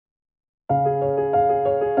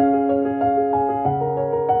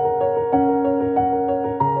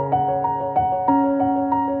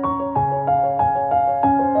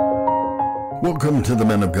Welcome to the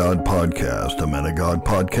Men of God Podcast. The Men of God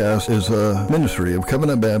Podcast is a ministry of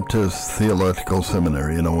Covenant Baptist Theological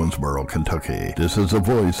Seminary in Owensboro, Kentucky. This is the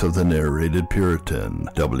voice of the narrated Puritan,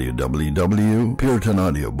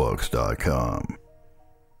 www.puritanaudiobooks.com.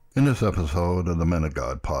 In this episode of the Men of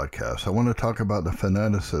God Podcast, I want to talk about the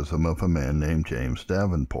fanaticism of a man named James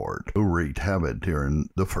Davenport, who wreaked havoc during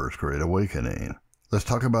the First Great Awakening. Let's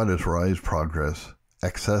talk about his rise, progress,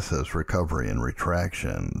 excesses, recovery, and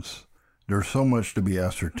retractions. There's so much to be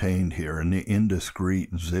ascertained here in the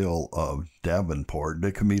indiscreet zeal of Davenport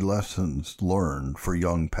that can be lessons learned for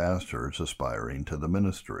young pastors aspiring to the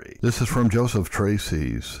ministry. This is from Joseph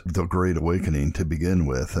Tracy's The Great Awakening to begin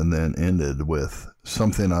with, and then ended with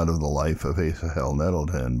Something Out of the Life of Asahel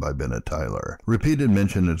Nettleton by Bennett Tyler. Repeated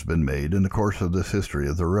mention has been made in the course of this history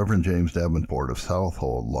of the Reverend James Davenport of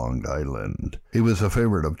Southold, Long Island. He was a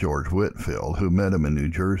favorite of George Whitefield, who met him in New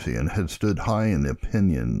Jersey and had stood high in the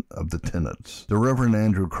opinion of the tenants. The Reverend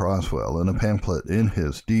Andrew Croswell, in a pamphlet in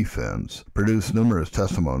his defense, produced numerous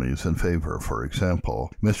testimonies in favor. For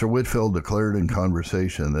example, Mr. Whitefield declared in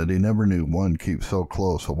conversation that he never knew one keep so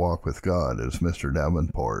close a walk with God as Mr.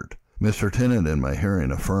 Davenport. Mr. Tennant, in my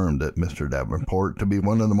hearing, affirmed that Mr. Davenport to be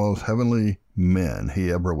one of the most heavenly men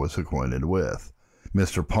he ever was acquainted with.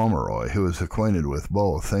 Mr. Pomeroy, who is acquainted with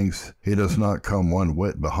both, thinks he does not come one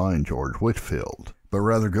whit behind George Whitefield, but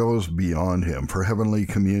rather goes beyond him for heavenly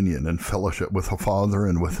communion and fellowship with the Father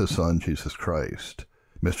and with His Son, Jesus Christ.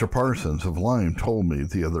 Mr. Parsons of Lyme told me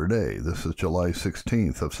the other day, this is July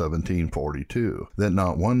 16th of 1742, that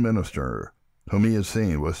not one minister whom he had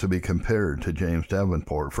seen was to be compared to James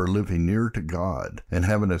Davenport for living near to God and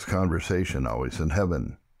having his conversation always in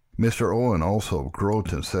heaven. Mr. Owen also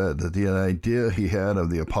wrote and said that the idea he had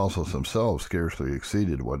of the apostles themselves scarcely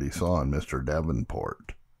exceeded what he saw in Mr.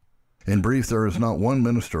 Davenport. In brief, there is not one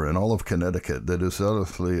minister in all of Connecticut that is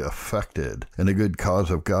zealously affected in the good cause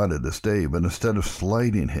of God at this day, but instead of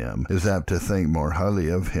slighting him, is apt to think more highly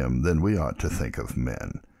of him than we ought to think of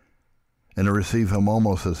men, and to receive him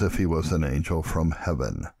almost as if he was an angel from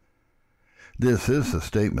heaven. This is the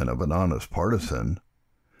statement of an honest partisan,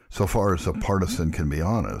 so far as a partisan can be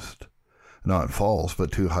honest, not false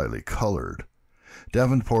but too highly colored.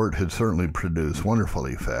 Davenport had certainly produced wonderful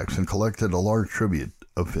effects and collected a large tribute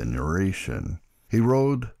of veneration. He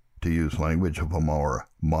rode, to use language of a more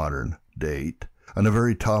modern date, on the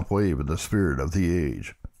very top wave of the spirit of the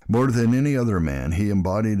age. More than any other man, he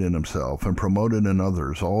embodied in himself and promoted in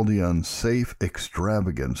others all the unsafe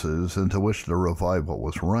extravagances into which the revival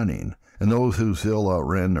was running, and those whose zeal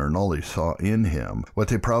outran their knowledge saw in him what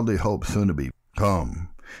they proudly hoped soon to become,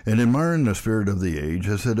 and admiring the spirit of the age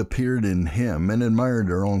as it appeared in him, and admired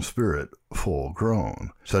their own spirit full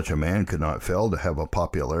grown. Such a man could not fail to have a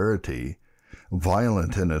popularity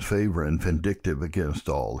violent in his favor and vindictive against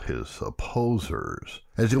all his opposers.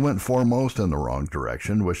 As he went foremost in the wrong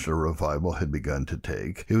direction, which the revival had begun to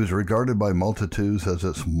take, he was regarded by multitudes as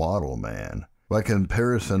its model man, by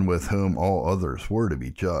comparison with whom all others were to be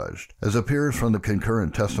judged. As appears from the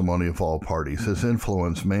concurrent testimony of all parties, his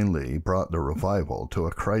influence mainly brought the revival to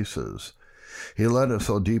a crisis. He led it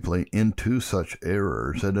so deeply into such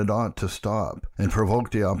errors that it ought to stop, and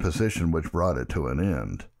provoked the opposition which brought it to an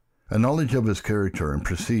end. A knowledge of his character and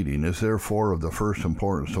proceeding is therefore of the first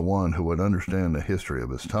importance to one who would understand the history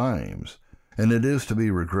of his times, and it is to be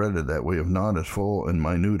regretted that we have not as full and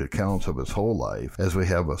minute accounts of his whole life as we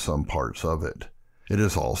have of some parts of it. It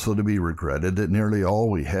is also to be regretted that nearly all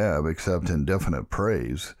we have, except indefinite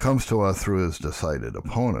praise, comes to us through his decided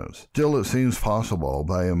opponents. Still, it seems possible,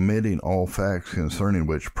 by omitting all facts concerning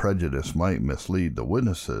which prejudice might mislead the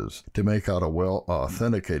witnesses, to make out a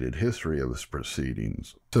well-authenticated history of his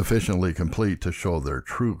proceedings, sufficiently complete to show their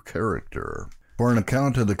true character. For an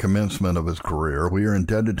account of the commencement of his career, we are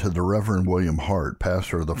indebted to the Reverend William Hart,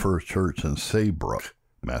 pastor of the First Church in Saybrook,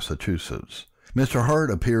 Massachusetts. Mr. Hart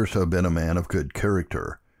appears to have been a man of good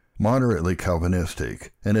character, moderately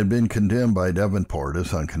Calvinistic, and had been condemned by Davenport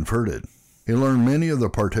as unconverted. He learned many of the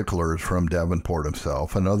particulars from Davenport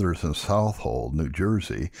himself and others in Southold, New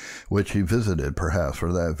Jersey, which he visited perhaps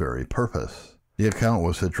for that very purpose. The account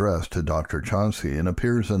was addressed to Dr. Chauncey and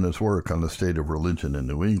appears in his work on the state of religion in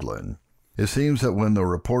New England. It seems that when the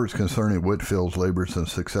reports concerning Whitefield's labors and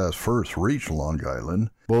success first reached Long Island,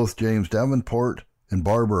 both James Davenport and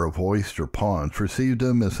Barber of Oyster Ponds received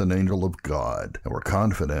him as an angel of God, and were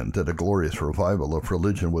confident that a glorious revival of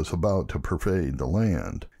religion was about to pervade the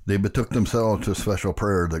land. They betook themselves to special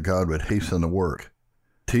prayer that God would hasten the work,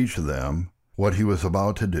 teach them what he was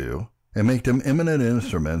about to do, and make them eminent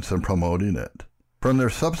instruments in promoting it. From their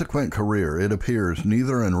subsequent career, it appears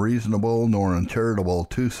neither unreasonable nor uncharitable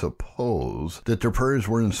to suppose that their prayers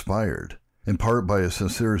were inspired, in part by a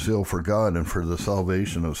sincere zeal for God and for the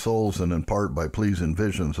salvation of souls, and in part by pleasing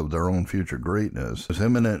visions of their own future greatness, as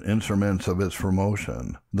imminent instruments of its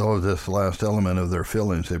promotion, though of this last element of their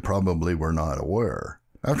feelings they probably were not aware.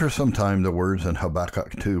 After some time, the words in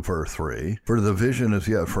Habakkuk 2, verse 3, "For the vision is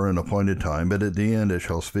yet for an appointed time, but at the end it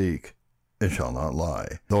shall speak, it shall not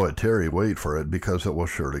lie. Though it tarry, wait for it, because it will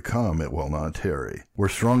surely come, it will not tarry," were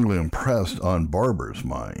strongly impressed on Barber's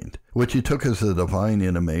mind, which he took as a divine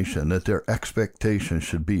intimation that their expectations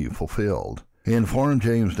should be fulfilled. He informed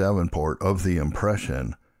James Davenport of the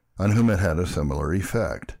impression, on whom it had a similar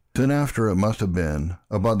effect. Soon after, it must have been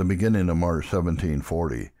about the beginning of March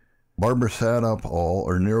 1740, Barber sat up all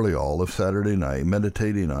or nearly all of Saturday night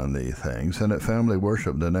meditating on these things, and at family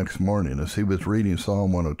worship the next morning, as he was reading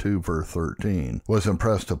Psalm 102, verse 13, was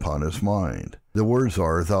impressed upon his mind. The words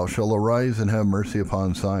are, "Thou shalt arise and have mercy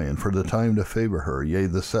upon Zion, for the time to favor her, yea,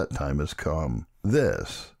 the set time is come."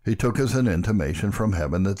 This he took as an intimation from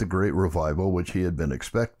heaven that the great revival which he had been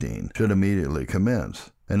expecting should immediately commence,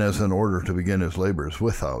 and as an order to begin his labors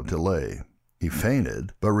without delay. He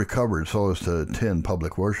fainted, but recovered so as to attend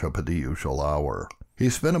public worship at the usual hour. He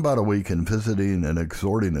spent about a week in visiting and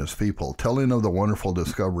exhorting his people, telling of the wonderful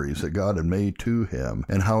discoveries that God had made to him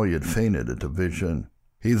and how he had fainted at the vision.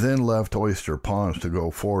 He then left Oyster Ponds to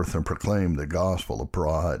go forth and proclaim the gospel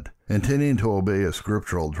abroad. Intending to obey a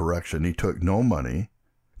scriptural direction, he took no money,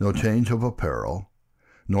 no change of apparel,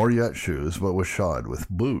 nor yet shoes, but was shod with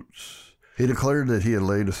boots. He declared that he had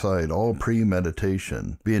laid aside all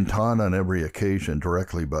premeditation, being taught on every occasion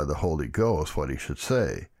directly by the Holy Ghost what he should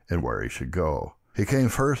say and where he should go. He came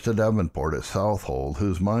first to Davenport at Southold,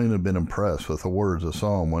 whose mind had been impressed with the words of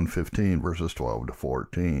Psalm 115, verses 12 to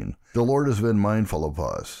 14. "The Lord has been mindful of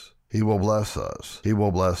us. He will bless us. He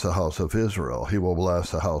will bless the house of Israel. He will bless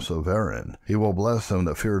the house of Aaron. He will bless them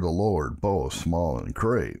that fear the Lord, both small and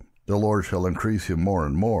great. The Lord shall increase you more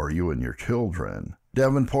and more, you and your children."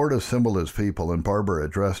 Davenport assembled his people, and Barber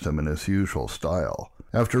addressed him in his usual style.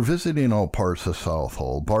 After visiting all parts of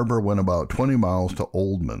Southold, Barber went about 20 miles to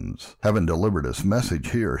Oldman's. Having delivered his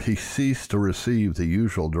message here, he ceased to receive the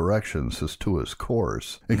usual directions as to his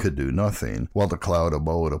course, and could do nothing, while the cloud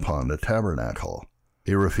abode upon the tabernacle.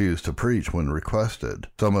 He refused to preach when requested.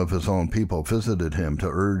 Some of his own people visited him to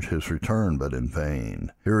urge his return, but in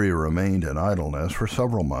vain. Here he remained in idleness for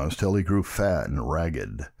several months till he grew fat and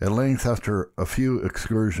ragged. At length, after a few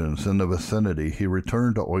excursions in the vicinity, he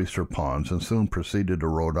returned to Oyster Ponds and soon proceeded to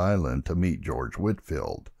Rhode Island to meet George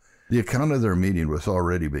Whitefield. The account of their meeting was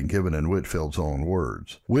already been given in Whitefield's own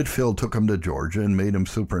words. Whitefield took him to Georgia and made him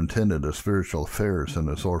superintendent of spiritual affairs in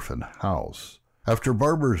his orphan house. After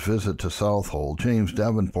Barber's visit to Southold, James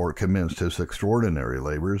Davenport commenced his extraordinary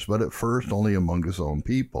labors, but at first only among his own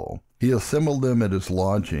people. He assembled them at his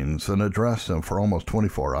lodgings and addressed them for almost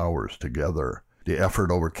 24 hours together. The effort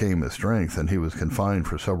overcame his strength, and he was confined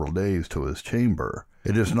for several days to his chamber.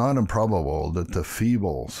 It is not improbable that the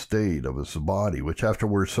feeble state of his body, which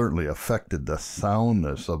afterwards certainly affected the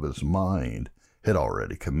soundness of his mind, had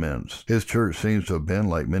already commenced. His church seems to have been,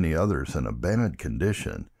 like many others, in a bad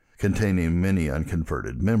condition, containing many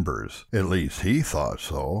unconverted members. At least he thought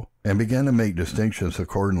so, and began to make distinctions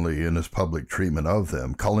accordingly in his public treatment of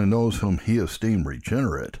them, calling those whom he esteemed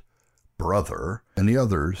regenerate, brother, and the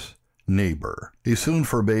others, neighbor. He soon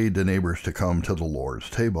forbade the neighbors to come to the Lord's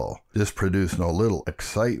table. This produced no little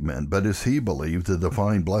excitement, but as he believed, the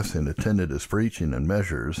divine blessing attended his preaching and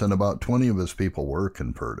measures, and about 20 of his people were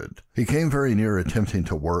converted. He came very near attempting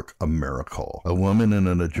to work a miracle. A woman in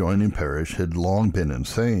an adjoining parish had long been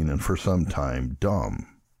insane and for some time dumb.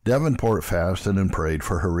 Davenport fasted and prayed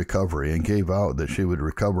for her recovery, and gave out that she would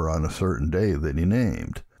recover on a certain day that he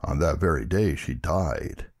named. On that very day she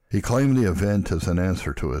died. He claimed the event as an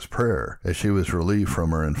answer to his prayer, as she was relieved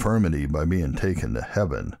from her infirmity by being taken to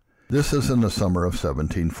heaven. This is in the summer of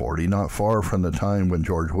 1740, not far from the time when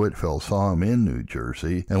George Whitefield saw him in New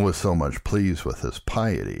Jersey, and was so much pleased with his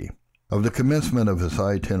piety. Of the commencement of his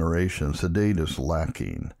itinerations, the date is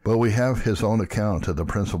lacking, but we have his own account of the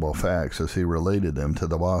principal facts as he related them to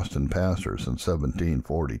the Boston pastors in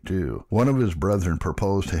 1742. One of his brethren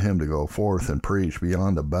proposed to him to go forth and preach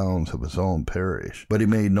beyond the bounds of his own parish, but he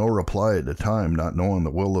made no reply at the time, not knowing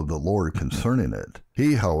the will of the Lord concerning it.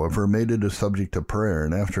 He, however, made it a subject of prayer,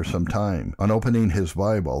 and after some time, on opening his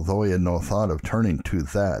Bible, though he had no thought of turning to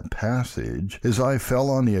that passage, his eye fell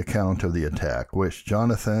on the account of the attack which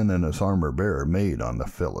Jonathan and his armor-bearer made on the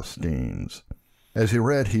Philistines. As he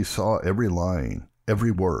read, he saw every line,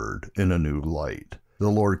 every word, in a new light. The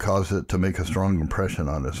Lord caused it to make a strong impression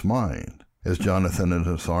on his mind. As Jonathan and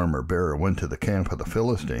his armor-bearer went to the camp of the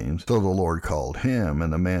Philistines, so the Lord called him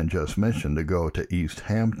and the man just mentioned to go to East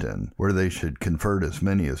Hampton, where they should convert as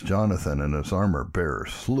many as Jonathan and his armor-bearer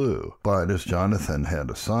slew. But as Jonathan had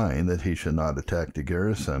a sign that he should not attack the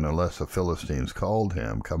garrison unless the Philistines called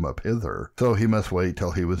him, "Come up hither," so he must wait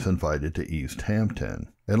till he was invited to East Hampton.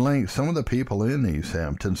 At length, some of the people in East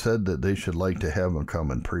Hampton said that they should like to have him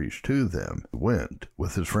come and preach to them. He went,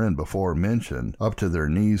 with his friend before mentioned, up to their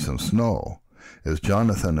knees in snow, as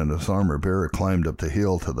Jonathan and his armor-bearer climbed up the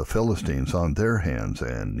hill to the Philistines on their hands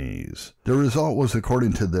and knees. The result was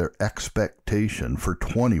according to their expectation, for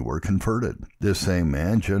 20 were converted. This same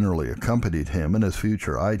man generally accompanied him in his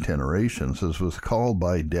future itinerations, as was called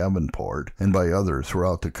by Davenport and by others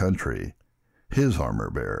throughout the country, his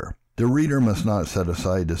armor-bearer. The reader must not set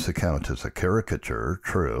aside this account as a caricature.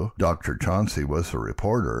 True, Dr. Chauncey was the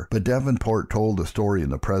reporter, but Davenport told the story in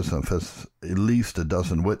the presence of at least a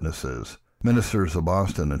dozen witnesses, ministers of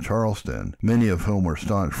Boston and Charleston, many of whom were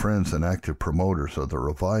staunch friends and active promoters of the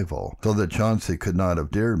revival, so that Chauncey could not have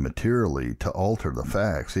dared materially to alter the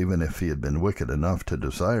facts, even if he had been wicked enough to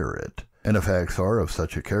desire it. And the facts are of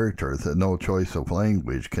such a character that no choice of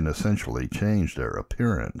language can essentially change their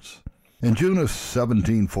appearance. In June of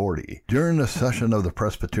 1740, during the session of the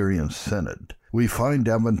Presbyterian Synod, we find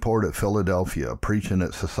Davenport at Philadelphia preaching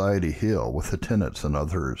at Society Hill with the tenants and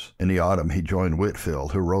others. In the autumn he joined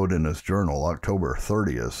Whitfield, who wrote in his journal October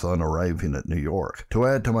 30th on arriving at New York, "To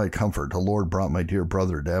add to my comfort, the Lord brought my dear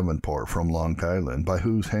brother Davenport from Long Island, by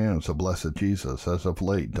whose hands the blessed Jesus has of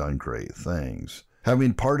late done great things."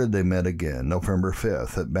 Having parted, they met again November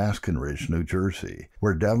 5th at Baskinridge, New Jersey,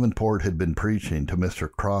 where Davenport had been preaching to Mr.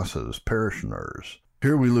 Cross's parishioners.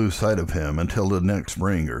 Here we lose sight of him until the next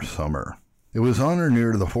spring or summer. It was on or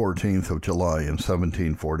near the 14th of July in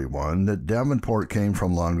 1741 that Davenport came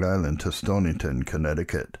from Long Island to Stonington,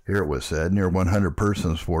 Connecticut. Here, it was said, near 100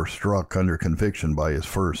 persons were struck under conviction by his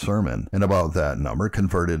first sermon, and about that number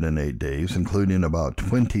converted in 8 days, including about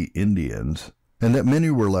 20 Indians, and that many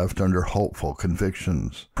were left under hopeful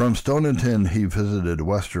convictions. From Stonington he visited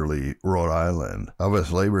Westerly, Rhode Island. Of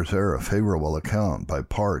his labors there a favorable account by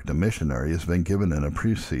Park, the missionary, has been given in a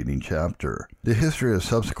preceding chapter. The history of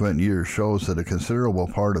subsequent years shows that a considerable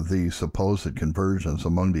part of these supposed conversions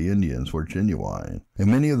among the Indians were genuine. In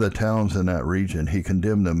many of the towns in that region he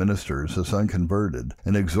condemned the ministers as unconverted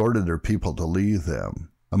and exhorted their people to leave them.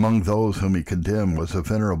 Among those whom he condemned was the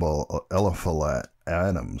venerable Eliphalet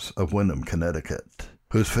Adams of Windham, Connecticut,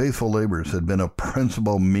 whose faithful labors had been a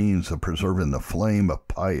principal means of preserving the flame of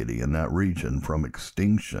piety in that region from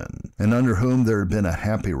extinction, and under whom there had been a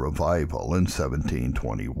happy revival in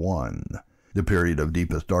 1721, the period of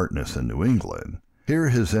deepest darkness in New England. Here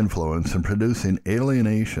his influence in producing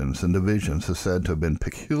alienations and divisions is said to have been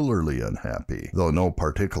peculiarly unhappy, though no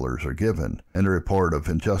particulars are given, and a report of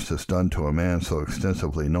injustice done to a man so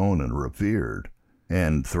extensively known and revered,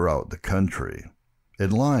 and throughout the country.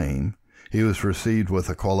 At Lyme, he was received with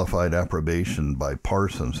a qualified approbation by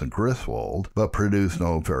Parsons and Griswold, but produced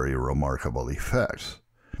no very remarkable effects.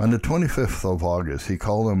 On the 25th of August, he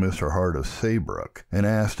called on Mr. Hart of Saybrook and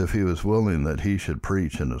asked if he was willing that he should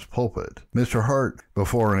preach in his pulpit. Mr. Hart,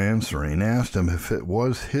 before answering, asked him if it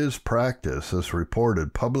was his practice, as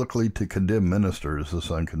reported, publicly to condemn ministers as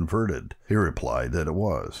unconverted. He replied that it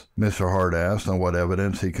was. Mr. Hart asked on what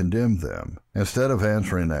evidence he condemned them. Instead of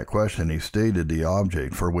answering that question, he stated the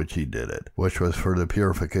object for which he did it, which was for the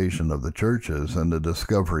purification of the churches and the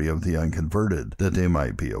discovery of the unconverted, that they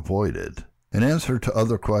might be avoided. In answer to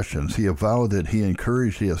other questions, he avowed that he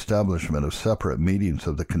encouraged the establishment of separate meetings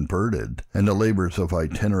of the converted and the labors of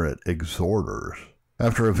itinerant exhorters.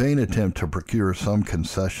 After a vain attempt to procure some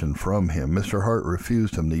concession from him, Mr. Hart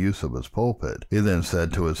refused him the use of his pulpit. He then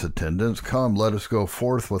said to his attendants, "Come, let us go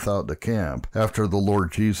forth without the camp, after the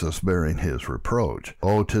Lord Jesus bearing his reproach.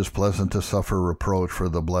 Oh, 'tis pleasant to suffer reproach for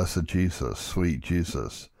the blessed Jesus, sweet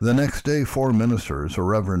Jesus." The next day 4 ministers, the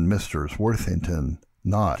Reverend Misters Worthington,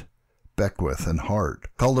 Knott, Beckwith, and Hart,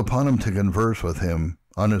 called upon him to converse with him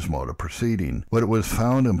on his mode of proceeding, but it was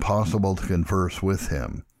found impossible to converse with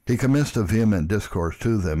him. He commenced a vehement discourse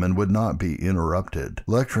to them and would not be interrupted,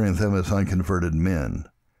 lecturing them as unconverted men,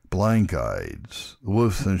 blind guides,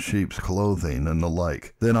 wolves in sheep's clothing, and the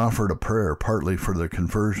like, then offered a prayer partly for their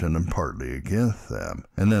conversion and partly against them,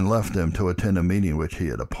 and then left them to attend a meeting which he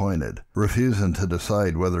had appointed, refusing to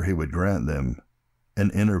decide whether he would grant them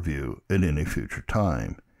an interview at any future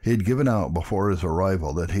time. He had given out before his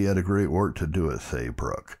arrival that he had a great work to do at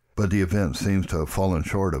Saybrook. but the event seems to have fallen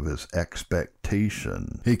short of his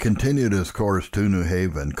expectation. He continued his course to New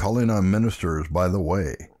Haven, calling on ministers by the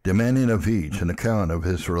way, demanding of each an account of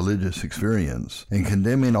his religious experience, and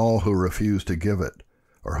condemning all who refused to give it,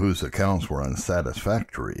 or whose accounts were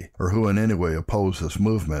unsatisfactory, or who in any way opposed his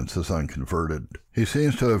movements as unconverted. He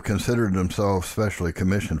seems to have considered himself specially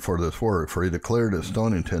commissioned for this work, for he declared at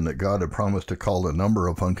Stonington that God had promised to call a number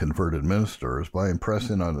of unconverted ministers by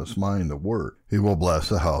impressing on his mind the word, "He will bless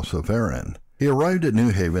the house of Aaron." He arrived at New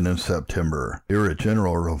Haven in September. Here a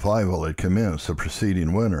general revival had commenced the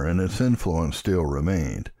preceding winter, and its influence still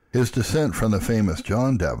remained. His descent from the famous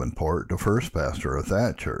John Davenport, the first pastor of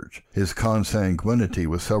that church, his consanguinity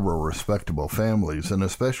with several respectable families, and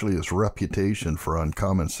especially his reputation for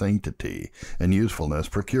uncommon sanctity and usefulness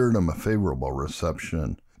procured him a favorable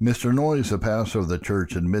reception. Mr. Noyes, the pastor of the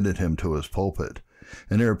church, admitted him to his pulpit,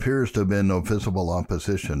 and there appears to have been no visible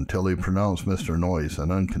opposition till he pronounced Mr. Noyes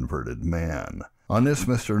an unconverted man. On this,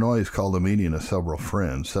 Mr. Noyes called a meeting of several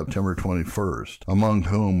friends, September 21st, among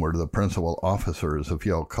whom were the principal officers of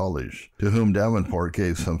Yale College, to whom Davenport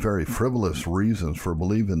gave some very frivolous reasons for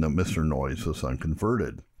believing that Mr. Noyes was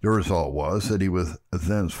unconverted. The result was that he was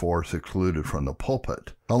thenceforth excluded from the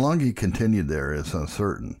pulpit. How long he continued there is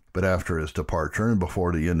uncertain, but after his departure and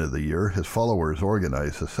before the end of the year, his followers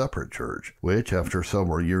organized a separate church, which, after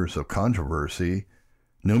several years of controversy,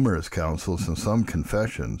 numerous councils and some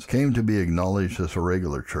confessions, came to be acknowledged as a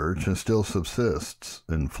regular church and still subsists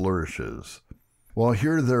and flourishes. While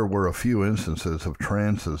here there were a few instances of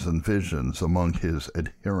trances and visions among his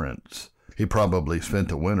adherents, he probably spent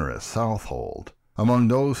the winter at Southold. Among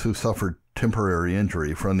those who suffered temporary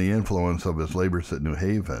injury from the influence of his labors at New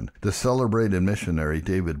Haven, the celebrated missionary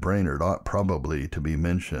David Brainerd ought probably to be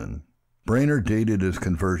mentioned. Brainerd dated his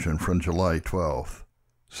conversion from July 12th.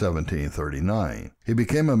 1739. He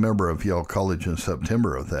became a member of Yale College in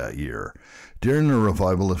September of that year. During the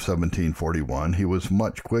revival of 1741, he was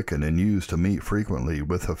much quickened and used to meet frequently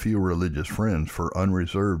with a few religious friends for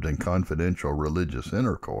unreserved and confidential religious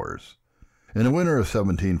intercourse. In the winter of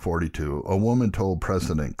 1742, a woman told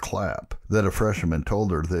President Clapp that a freshman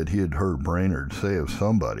told her that he had heard Brainerd say of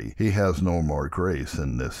somebody, "He has no more grace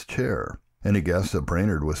in this chair," and he guessed that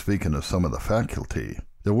Brainerd was speaking of some of the faculty.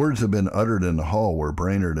 The words had been uttered in the hall where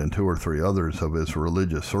Brainerd and 2 or 3 others of his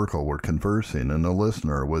religious circle were conversing, and the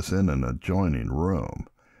listener was in an adjoining room.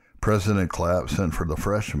 President Clapp sent for the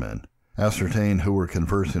freshmen, ascertained who were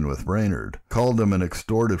conversing with Brainerd, called them and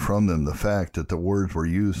extorted from them the fact that the words were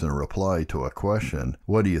used in reply to a question,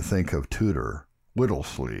 "What do you think of Tutor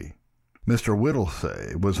Whittlesey?" Mr.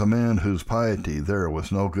 Whittlesey was a man whose piety there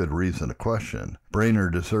was no good reason to question.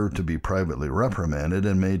 Brainerd deserved to be privately reprimanded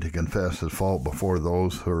and made to confess his fault before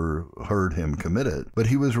those who heard him commit it, but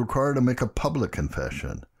he was required to make a public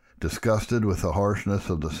confession. Disgusted with the harshness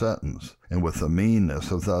of the sentence, and with the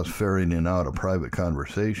meanness of thus ferreting out a private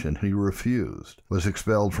conversation, he refused, was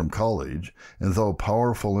expelled from college, and though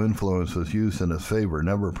powerful influence was used in his favor,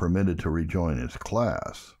 never permitted to rejoin his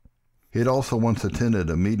class. He had also once attended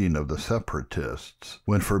a meeting of the Separatists,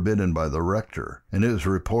 when forbidden by the rector, and it was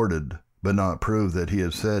reported, but not proved, that he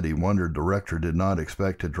had said he wondered the rector did not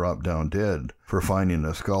expect to drop down dead for finding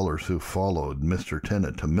the scholars who followed Mr.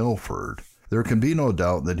 Tennant to Milford. There can be no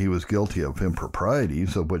doubt that he was guilty of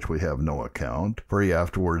improprieties of which we have no account, for he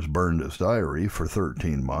afterwards burned his diary for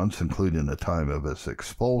 13 months, including the time of his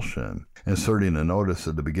expulsion, inserting a notice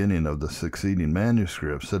at the beginning of the succeeding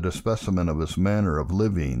manuscripts that a specimen of his manner of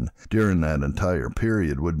living during that entire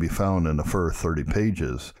period would be found in the first 30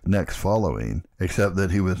 pages next following, except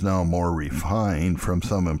that he was now more refined from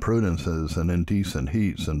some imprudences and indecent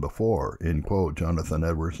heats than before, in quote Jonathan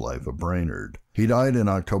Edwards' Life of Brainerd. He died on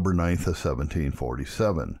October 9th of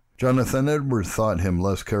 1747. Jonathan Edwards thought him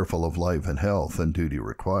less careful of life and health than duty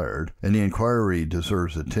required, and the inquiry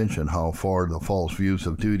deserves attention how far the false views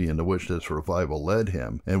of duty into which this revival led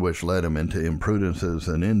him, and which led him into imprudences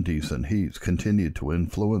and indecent heats, continued to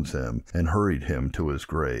influence him and hurried him to his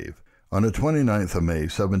grave. On the 29th of May,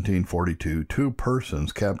 1742, 2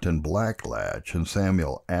 persons, Captain Blacklatch and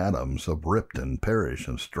Samuel Adams of Ripton Parish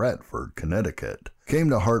in Stratford, Connecticut, came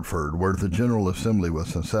to Hartford, where the General Assembly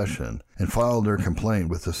was in session, and filed their complaint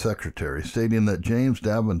with the Secretary, stating that James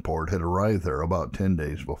Davenport had arrived there about 10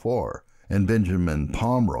 days before, and Benjamin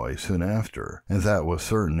Pomeroy soon after, and that with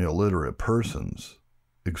certain illiterate persons.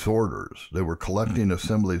 Exhorters. They were collecting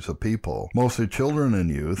assemblies of people, mostly children and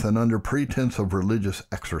youth, and under pretense of religious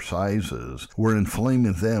exercises, were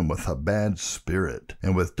inflaming them with a bad spirit,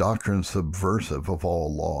 and with doctrines subversive of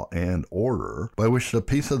all law and order, by which the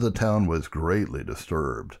peace of the town was greatly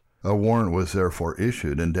disturbed. A warrant was therefore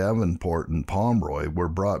issued, and Davenport and Pomeroy were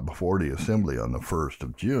brought before the Assembly on the 1st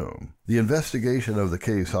of June. The investigation of the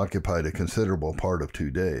case occupied a considerable part of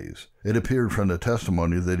 2 days. It appeared from the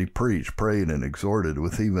testimony that he preached, prayed, and exhorted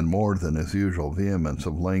with even more than his usual vehemence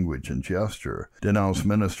of language and gesture, denounced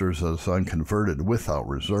ministers as unconverted without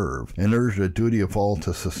reserve, and urged a duty of all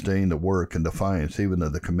to sustain the work in defiance even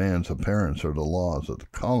of the commands of parents or the laws of the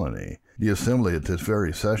colony. The Assembly at this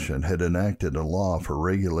very session had enacted a law for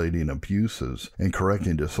regulating abuses and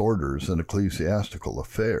correcting disorders in ecclesiastical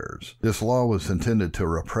affairs. This law was intended to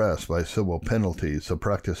repress by civil penalties the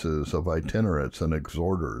practices of itinerants and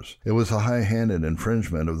exhorters. It was a high-handed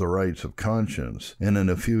infringement of the rights of conscience, and in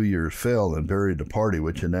a few years failed and buried the party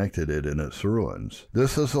which enacted it in its ruins.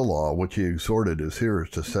 This is a law which he exhorted his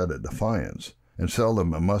hearers to set at defiance, and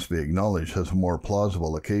seldom, it must be acknowledged, has a more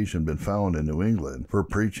plausible occasion been found in New England for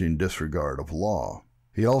preaching disregard of law.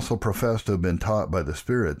 He also professed to have been taught by the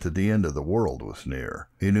Spirit that the end of the world was near.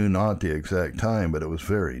 He knew not the exact time, but it was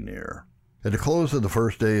very near. At the close of the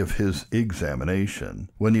first day of his examination,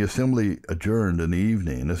 when the Assembly adjourned in the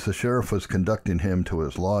evening, as the sheriff was conducting him to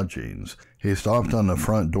his lodgings, he stopped on the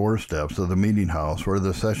front doorsteps of the meeting house where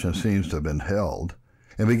the session seems to have been held,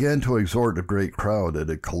 and began to exhort the great crowd that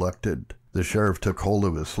had collected. The sheriff took hold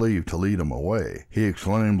of his sleeve to lead him away. He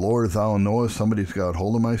exclaimed, "Lord, thou knowest somebody's got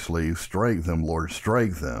hold of my sleeve. Strike them, Lord,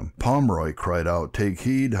 strike them." Pomeroy cried out, "Take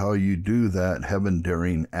heed how you do that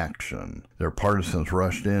heaven-daring action." Their partisans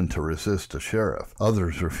rushed in to resist the sheriff.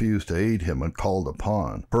 Others refused to aid him and called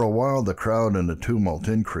upon. For a while the crowd and the tumult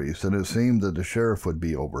increased, and it seemed that the sheriff would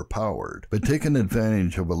be overpowered. But taking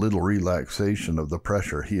advantage of a little relaxation of the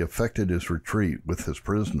pressure, he effected his retreat with his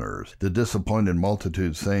prisoners, the disappointed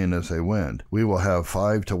multitude saying as they went, "We will have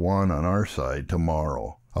 5-1 on our side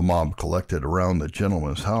tomorrow." A mob collected around the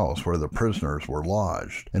gentleman's house where the prisoners were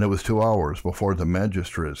lodged, and it was 2 hours before the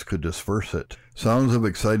magistrates could disperse it. Sounds of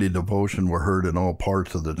excited devotion were heard in all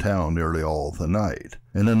parts of the town nearly all the night,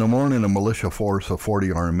 and in the morning a militia force of 40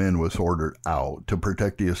 armed men was ordered out to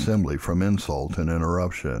protect the Assembly from insult and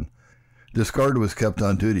interruption. This guard was kept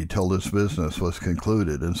on duty till this business was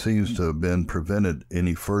concluded, and seems to have been prevented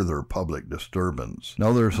any further public disturbance.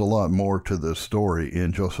 Now there's a lot more to this story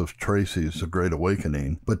in Joseph Tracy's The Great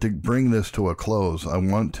Awakening, but to bring this to a close, I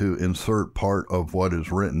want to insert part of what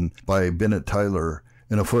is written by Bennett Tyler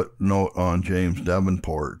in a footnote on James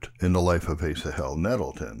Davenport in the Life of Asahel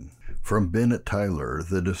Nettleton. From Bennett Tyler,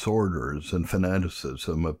 The Disorders and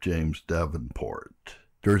Fanaticism of James Davenport.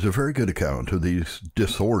 There is a very good account of these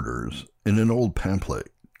disorders in an old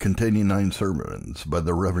pamphlet containing 9 sermons by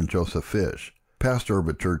the Reverend Joseph Fish, pastor of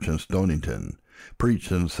a church in Stonington,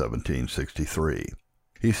 preached in 1763.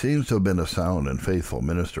 He seems to have been a sound and faithful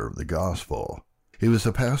minister of the gospel. He was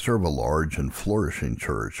the pastor of a large and flourishing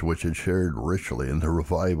church which had shared richly in the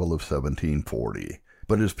revival of 1740,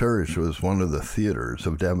 but his parish was one of the theaters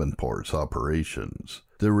of Davenport's operations,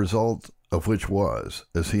 the result of which was,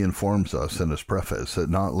 as he informs us in his preface, that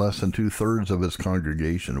not less than 2/3 of his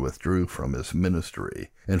congregation withdrew from his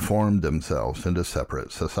ministry and formed themselves into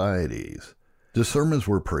separate societies. The sermons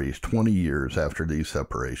were preached 20 years after these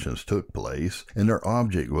separations took place, and their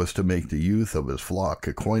object was to make the youth of his flock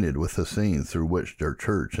acquainted with the scenes through which their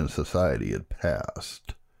church and society had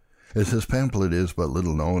passed. As his pamphlet is but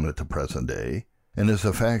little known at the present day, and as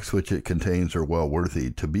the facts which it contains are well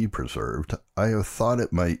worthy to be preserved, I have thought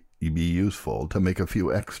it might be useful to make a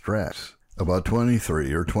few extracts. About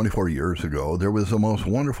 23 or 24 years ago, there was the most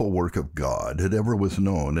wonderful work of God that ever was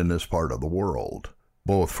known in this part of the world,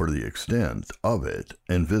 both for the extent of it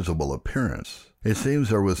and visible appearance. It seems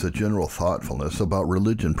there was a general thoughtfulness about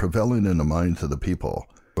religion prevailing in the minds of the people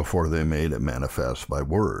before they made it manifest by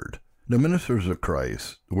word. The ministers of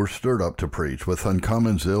Christ were stirred up to preach with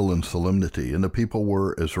uncommon zeal and solemnity, and the people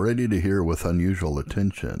were as ready to hear with unusual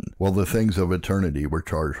attention, while the things of eternity were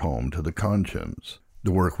charged home to the conscience.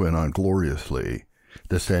 The work went on gloriously.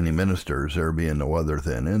 The standing ministers, there being no other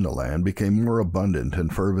then in the land, became more abundant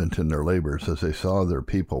and fervent in their labors as they saw their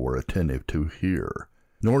people were attentive to hear.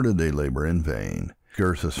 Nor did they labor in vain.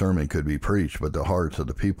 Scarce a sermon could be preached, but the hearts of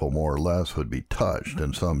the people more or less would be touched,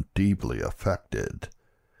 and some deeply affected.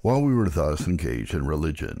 While we were thus engaged in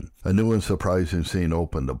religion, a new and surprising scene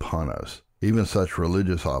opened upon us. Even such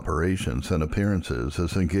religious operations and appearances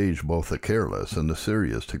as engaged both the careless and the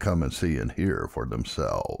serious to come and see and hear for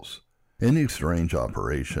themselves. In these strange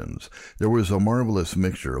operations, there was a marvelous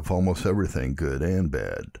mixture of almost everything good and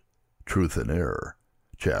bad, truth and error,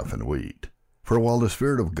 chaff and wheat. For while the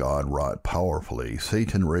Spirit of God wrought powerfully,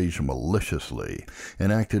 Satan raged maliciously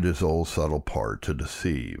and acted his old subtle part to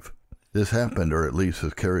deceive. This happened, or at least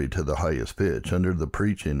was carried to the highest pitch, under the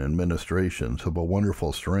preaching and ministrations of a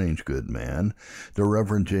wonderful, strange, good man, the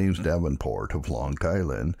Reverend James Davenport of Long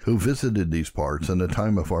Island, who visited these parts in the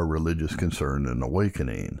time of our religious concern and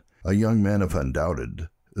awakening, a young man of undoubted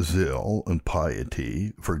zeal and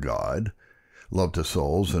piety for God, love to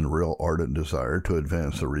souls, and real ardent desire to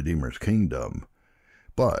advance the Redeemer's kingdom.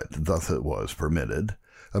 But thus it was permitted,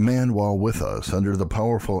 a man while with us under the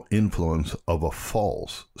powerful influence of a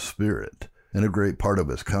false spirit, and a great part of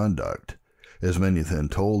his conduct, as many then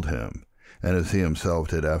told him, and as he himself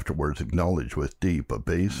did afterwards acknowledge with deep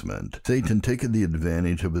abasement, Satan, taking the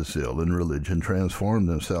advantage of his zeal in religion, transformed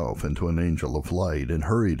himself into an angel of light, and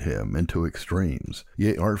hurried him into extremes,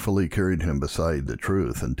 yea, artfully carried him beside the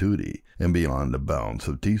truth and duty, and beyond the bounds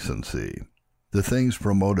of decency. The things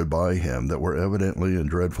promoted by him that were evidently and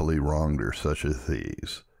dreadfully wronged are such as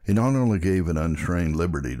these. He not only gave an unstrained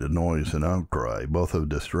liberty to noise and outcry, both of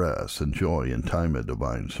distress and joy in time of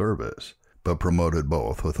divine service, but promoted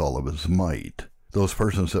both with all of his might. Those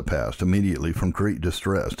persons that passed immediately from great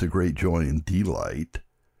distress to great joy and delight,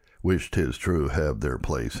 which 'tis true have their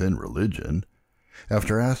place in religion,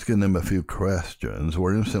 after asking them a few questions,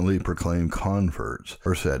 were instantly proclaimed converts,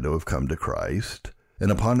 or said to have come to Christ. And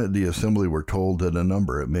upon it the assembly were told that a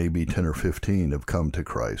number, it may be 10 or 15, have come to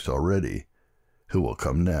Christ already. Who will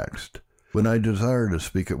come next? When I desire to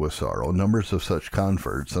speak it with sorrow, numbers of such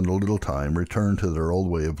converts in a little time return to their old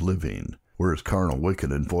way of living, were as carnal,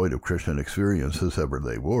 wicked, and void of Christian experience as ever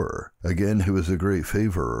they were. Again, he was a great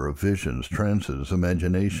favorer of visions, trances,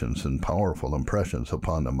 imaginations, and powerful impressions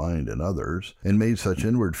upon the mind and others, and made such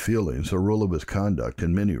inward feelings a rule of his conduct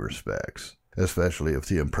in many respects, especially if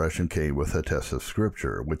the impression came with a test of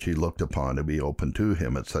Scripture, which he looked upon to be open to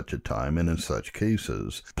him at such a time and in such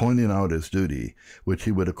cases, pointing out his duty, which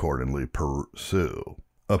he would accordingly pursue.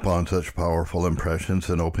 Upon such powerful impressions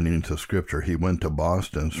and openings of Scripture, he went to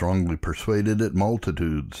Boston, strongly persuaded that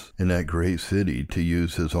multitudes in that great city, to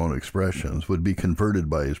use his own expressions, would be converted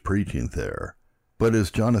by his preaching there. But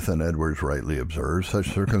as Jonathan Edwards rightly observes,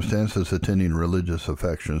 such circumstances attending religious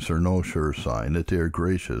affections are no sure sign that they are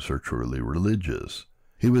gracious or truly religious.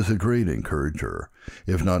 He was a great encourager,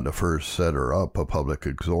 if not the first setter up of public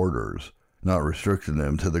exhorters, not restricting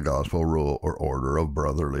them to the gospel rule or order of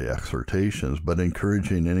brotherly exhortations, but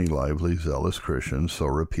encouraging any lively, zealous Christians so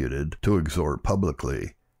reputed to exhort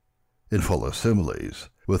publicly, in full assemblies,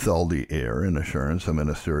 with all the air and assurance of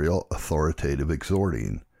ministerial authoritative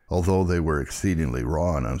exhorting, although they were exceedingly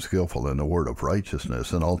raw and unskillful in the word of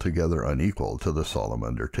righteousness, and altogether unequal to the solemn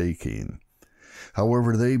undertaking.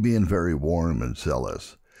 However, they, being very warm and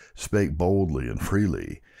zealous, spake boldly and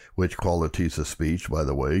freely, which qualities of speech, by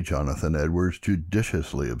the way, Jonathan Edwards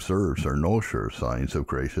judiciously observes, are no sure signs of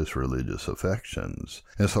gracious religious affections,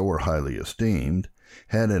 and so were highly esteemed,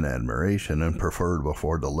 had in admiration, and preferred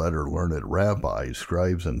before the letter-learned rabbis,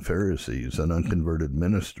 scribes, and Pharisees, and unconverted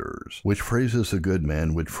ministers, which phrases a good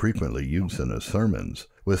man would frequently use in his sermons,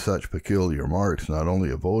 with such peculiar marks not only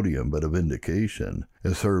of odium but of indication,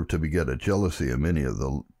 as served to beget a jealousy in many of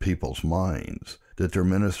the people's minds, that their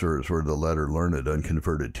ministers were the letter-learned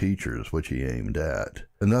unconverted teachers which he aimed at.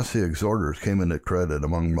 And thus the exhorters came into credit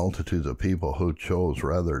among multitudes of people who chose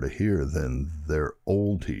rather to hear than their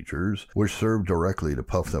old teachers, which served directly to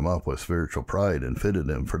puff them up with spiritual pride and fitted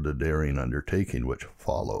them for the daring undertaking which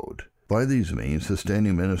followed. By these means the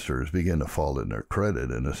standing ministers began to fall in their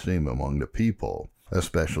credit and esteem among the people,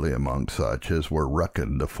 especially among such as were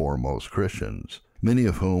reckoned the foremost Christians, many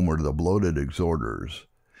of whom were the bloated exhorters,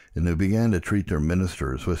 and they began to treat their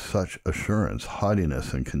ministers with such assurance,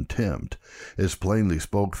 haughtiness, and contempt, as plainly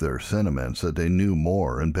spoke their sentiments that they knew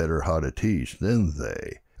more and better how to teach than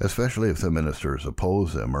they, especially if the ministers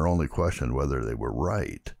opposed them or only questioned whether they were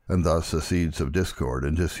right. And thus the seeds of discord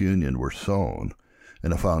and disunion were sown,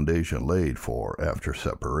 and a foundation laid for after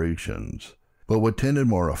separations. But what tended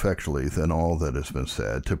more effectually than all that has been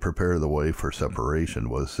said to prepare the way for separation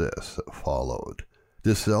was this that followed.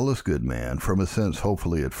 This zealous good man, from a sense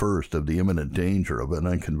hopefully at first of the imminent danger of an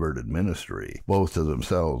unconverted ministry, both to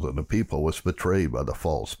themselves and the people, was betrayed by the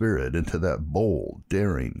false spirit into that bold,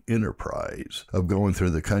 daring enterprise of going through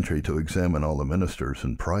the country to examine all the ministers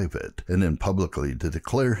in private, and then publicly to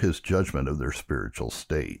declare his judgment of their spiritual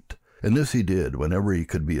state. And this he did whenever he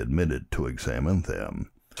could be admitted to examine them,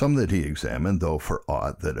 Some that he examined, though for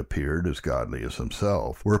aught that appeared as godly as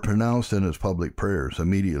himself, were pronounced in his public prayers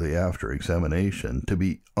immediately after examination to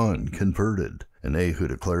be unconverted, and they who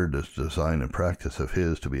declared this design and practice of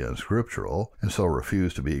his to be unscriptural, and so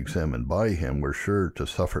refused to be examined by him, were sure to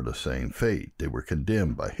suffer the same fate. They were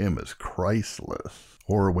condemned by him as Christless.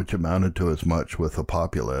 Or, which amounted to as much with the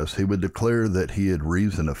populace, he would declare that he had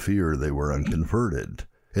reason to fear they were unconverted,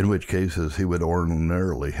 in which cases he would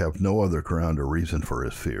ordinarily have no other ground or reason for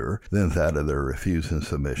his fear than that of their refusing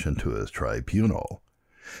submission to his tribunal.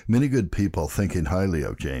 Many good people, thinking highly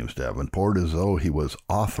of James Davenport as though he was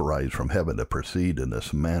authorized from heaven to proceed in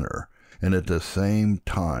this manner, and at the same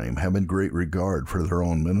time having great regard for their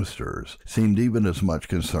own ministers, seemed even as much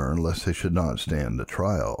concerned lest they should not stand the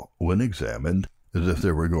trial, when examined, as if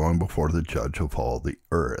they were going before the judge of all the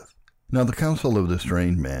earth. Now the counsel of the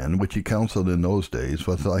strange man, which he counseled in those days,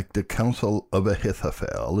 was like the counsel of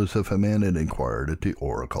Ahithophel, as if a man had inquired at the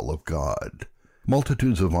oracle of God.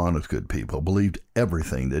 Multitudes of honest good people believed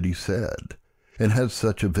everything that he said, and had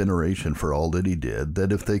such a veneration for all that he did,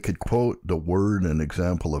 that if they could quote the word and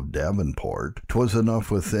example of Davenport, 'twas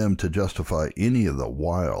enough with them to justify any of the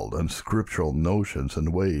wild, unscriptural notions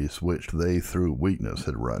and ways which they through weakness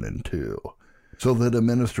had run into, so that a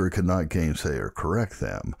minister could not gainsay or correct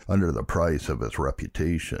them under the price of his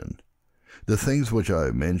reputation. The things which I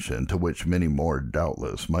have mentioned, to which many more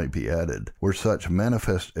doubtless might be added, were such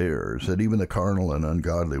manifest errors that even the carnal and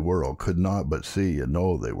ungodly world could not but see and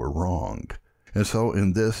know they were wrong. And so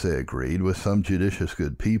in this they agreed with some judicious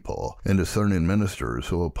good people and discerning ministers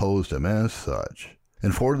who opposed him as such.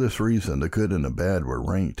 And for this reason the good and the bad were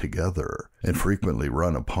ranked together, and frequently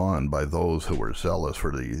run upon by those who were zealous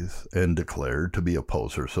for these, and declared to be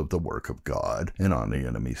opposers of the work of God, and on the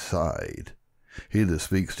enemy's side. He that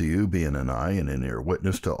speaks to you, being an eye and an ear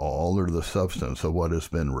witness to all, or the substance of what has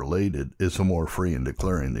been related, is the more free in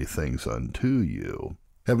declaring these things unto you.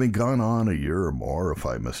 Having gone on a year or more, if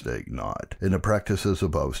I mistake not, in the practices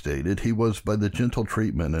above stated, he was, by the gentle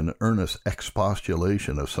treatment and earnest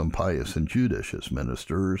expostulation of some pious and judicious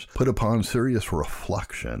ministers, put upon serious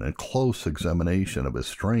reflection and close examination of his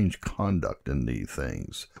strange conduct in these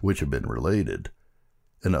things, which have been related,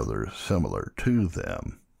 and others similar to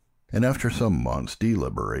them. And after some months'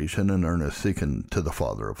 deliberation and earnest seeking to the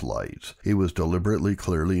Father of lights, he was deliberately,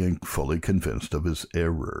 clearly, and fully convinced of his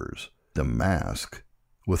errors. The mask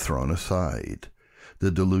was thrown aside.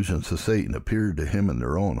 The delusions of Satan appeared to him in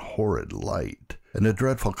their own horrid light, and the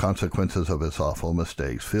dreadful consequences of his awful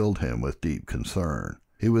mistakes filled him with deep concern.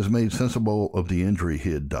 He was made sensible of the injury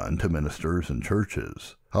he had done to ministers and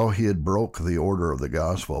churches, how he had broke the order of the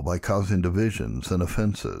gospel by causing divisions and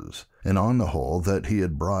offenses, and on the whole that he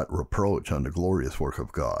had brought reproach on the glorious work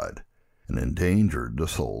of God, and endangered the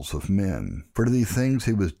souls of men. For these things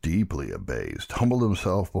he was deeply abased, humbled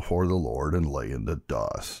himself before the Lord, and lay in the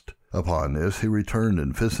dust. Upon this he returned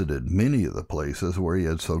and visited many of the places where he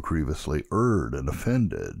had so grievously erred and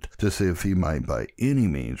offended, to see if he might by any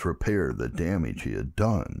means repair the damage he had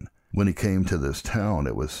done. When he came to this town,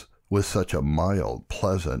 it was with such a mild,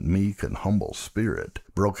 pleasant, meek, and humble spirit,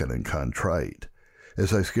 broken and contrite,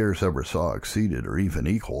 as I scarce ever saw exceeded or even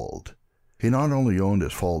equaled. He not only owned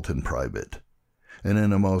his fault in private, and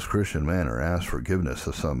in a most Christian manner asked forgiveness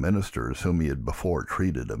of some ministers whom he had before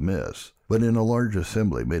treated amiss, but in a large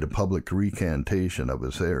assembly made a public recantation of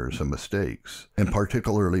his errors and mistakes, and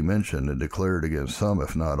particularly mentioned and declared against some,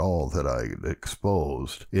 if not all, that I had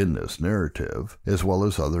exposed in this narrative, as well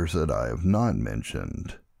as others that I have not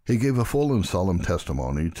mentioned. He gave a full and solemn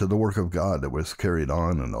testimony to the work of God that was carried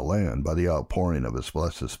on in the land by the outpouring of his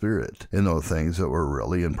blessed Spirit in those things that were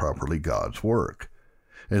really and properly God's work,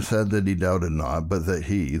 and said that he doubted not but that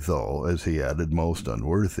he, though, as he added, most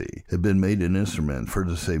unworthy, had been made an instrument for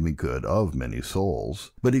the saving good of many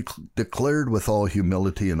souls. But he declared with all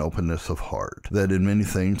humility and openness of heart that in many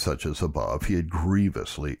things such as above he had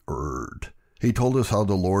grievously erred. He told us how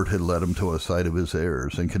the Lord had led him to a sight of his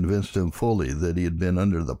errors, and convinced him fully that he had been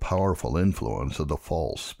under the powerful influence of the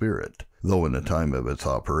false spirit, though in the time of its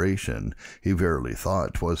operation he verily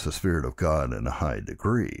thought 'twas the Spirit of God in a high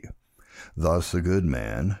degree. Thus the good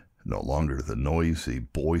man, no longer the noisy,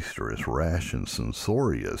 boisterous, rash, and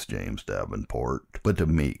censorious James Davenport, but the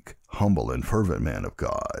meek, humble, and fervent man of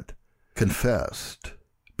God, confessed,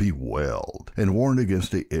 bewailed, and warned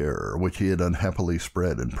against the error which he had unhappily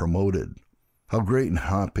spread and promoted. How great and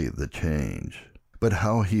happy the change! But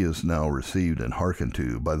how he is now received and hearkened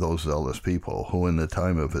to by those zealous people who in the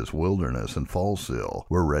time of his wilderness and false zeal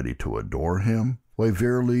were ready to adore him? Why,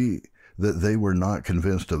 verily, that they were not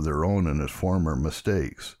convinced of their own and his former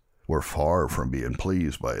mistakes, were far from being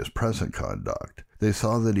pleased by his present conduct, They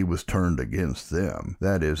saw that he was turned against them,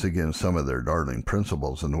 that is, against some of their darling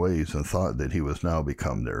principles and ways, and thought that he was now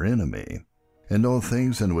become their enemy, and know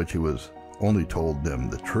things in which he was only told them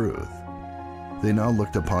the truth. They now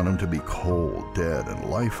looked upon him to be cold, dead,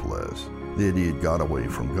 and lifeless, that he had got away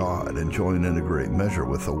from God and joined in a great measure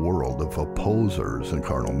with a world of opposers and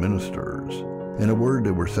carnal ministers. In a word,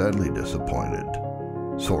 they were sadly disappointed,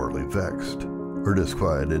 sorely vexed, or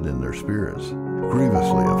disquieted in their spirits,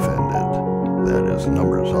 grievously offended, that is,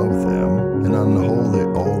 numbers of them, and on the whole they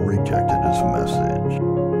all rejected his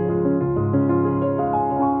message.